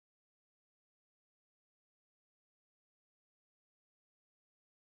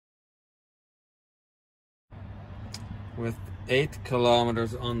with 8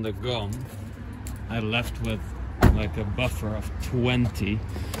 kilometers on the gum, I left with like a buffer of 20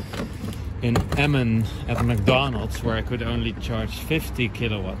 in Emmen at McDonald's, where I could only charge 50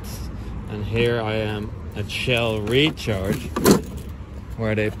 kilowatts. And here I am at Shell Recharge,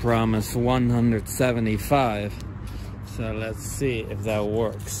 where they promise 175. So let's see if that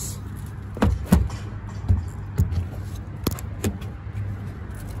works.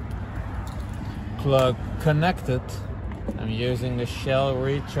 Plug connected. I'm using the Shell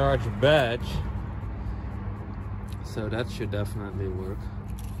Recharge badge, so that should definitely work.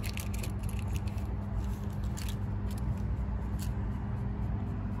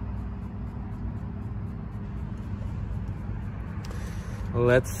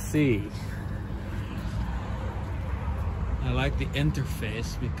 Let's see. I like the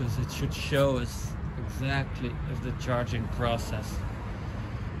interface because it should show us exactly if the charging process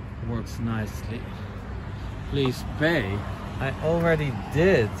works nicely. Please pay. I already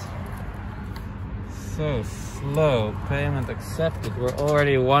did. So slow. Payment accepted. We're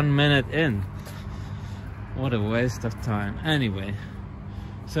already 1 minute in. What a waste of time. Anyway,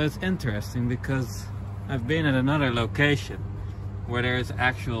 so it's interesting because I've been at another location where there is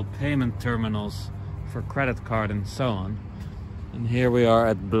actual payment terminals for credit card and so on. And here we are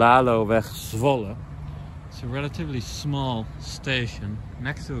at Blaloweg Zwolle. It's a relatively small station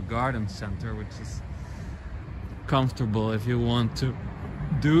next to a garden center, which is comfortable if you want to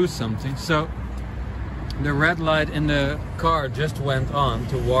do something. So the red light in the car just went on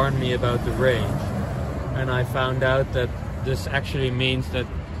to warn me about the range, and I found out that this actually means that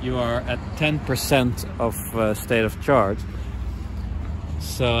you are at 10% of state of charge.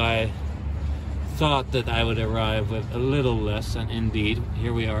 So I thought that I would arrive with a little less, and indeed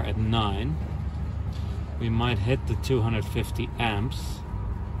here we are at 9. We might hit the 250 amps,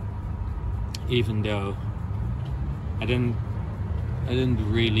 even though I didn't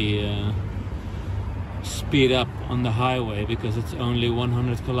really speed up on the highway because it's only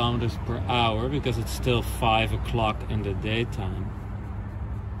 100 kilometers per hour, because it's still 5 o'clock in the daytime.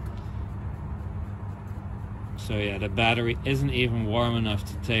 So yeah, the battery isn't even warm enough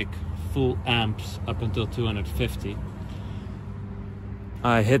to take full amps up until 250.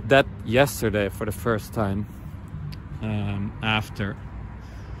 I hit that yesterday for the first time after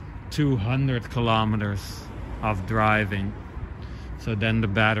 200 kilometers of driving. So then the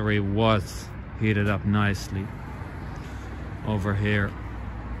battery was heated up nicely over here.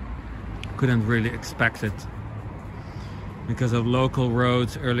 Couldn't really expect it because of local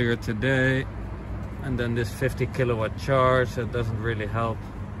roads earlier today, and then this 50 kilowatt charge, that doesn't really help.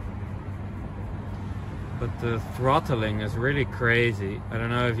 But the throttling is really crazy. I don't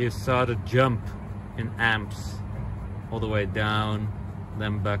know if you saw the jump in amps, all the way down,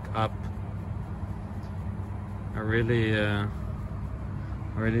 then back up. I really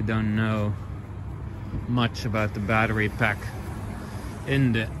don't know much about the battery pack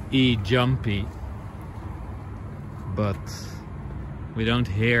in the e-Jumpy, but we don't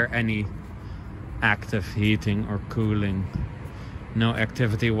hear any active heating or cooling, no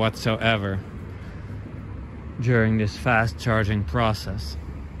activity whatsoever during this fast charging process.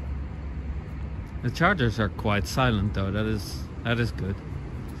 The chargers are quite silent though, that is good.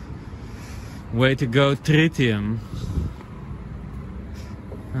 Way to go, Tritium.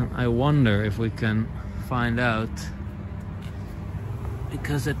 And I wonder if we can find out,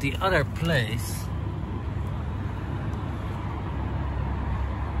 because at the other place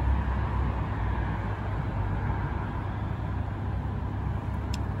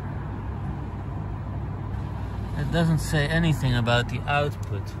it doesn't say anything about the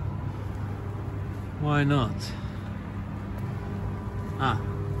output. Why not?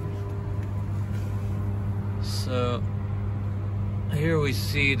 So here we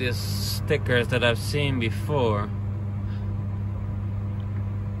see these stickers that I've seen before.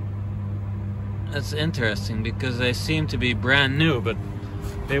 That's interesting because they seem to be brand new, but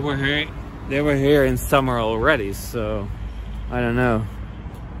they were here in summer already, so I don't know.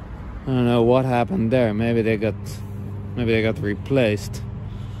 I don't know what happened there. Maybe they got replaced.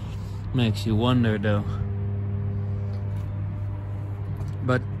 Makes you wonder though.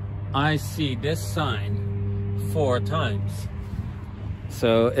 But I see this sign 4 times.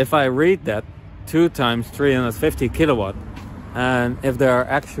 So if I read that 2 times 350 kilowatt, and if there are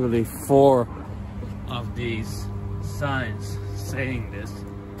actually 4 of these signs saying this,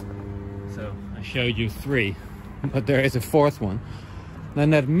 so I showed you 3, but there is a 4th one, then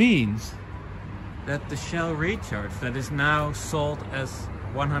that means that the Shell Recharge that is now sold as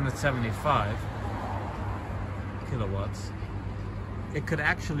 175 kilowatts, it could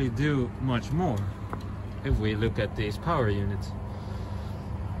actually do much more. if we look at these power units.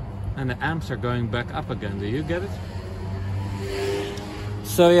 And the amps are going back up again, do you get it?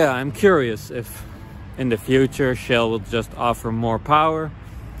 So yeah, I'm curious if in the future Shell will just offer more power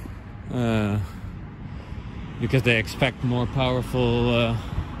because they expect more powerful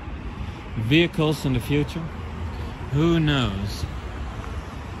vehicles in the future. Who knows?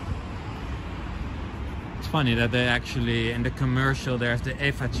 It's funny that they actually, in the commercial, there's the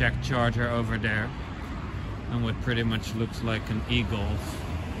e-Jumpy charger over there, and what pretty much looks like an e-Golf.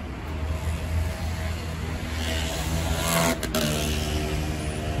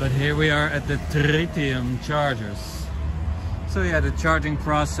 But here we are at the Tritium chargers. So yeah, the charging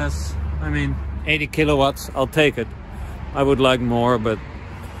process, I mean, 80 kilowatts, I'll take it. I would like more, but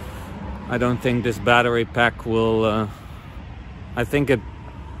I don't think this battery pack will... I think it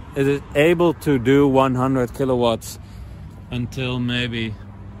is able to do 100 kilowatts until maybe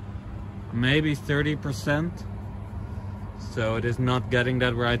 30%. So it is not getting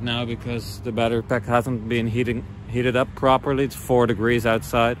that right now because the battery pack hasn't been heated up properly. It's 4 degrees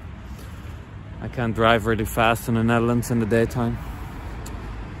outside. I can't drive really fast in the Netherlands in the daytime.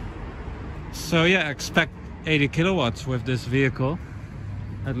 So yeah, expect 80 kilowatts with this vehicle.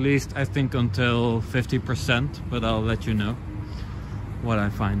 At least I think until 50%, but I'll let you know what I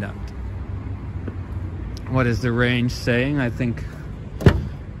find out. What is the range saying? I think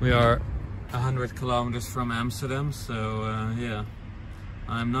we are 100 kilometers from Amsterdam, so yeah,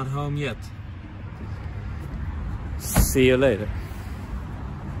 I'm not home yet. See you later.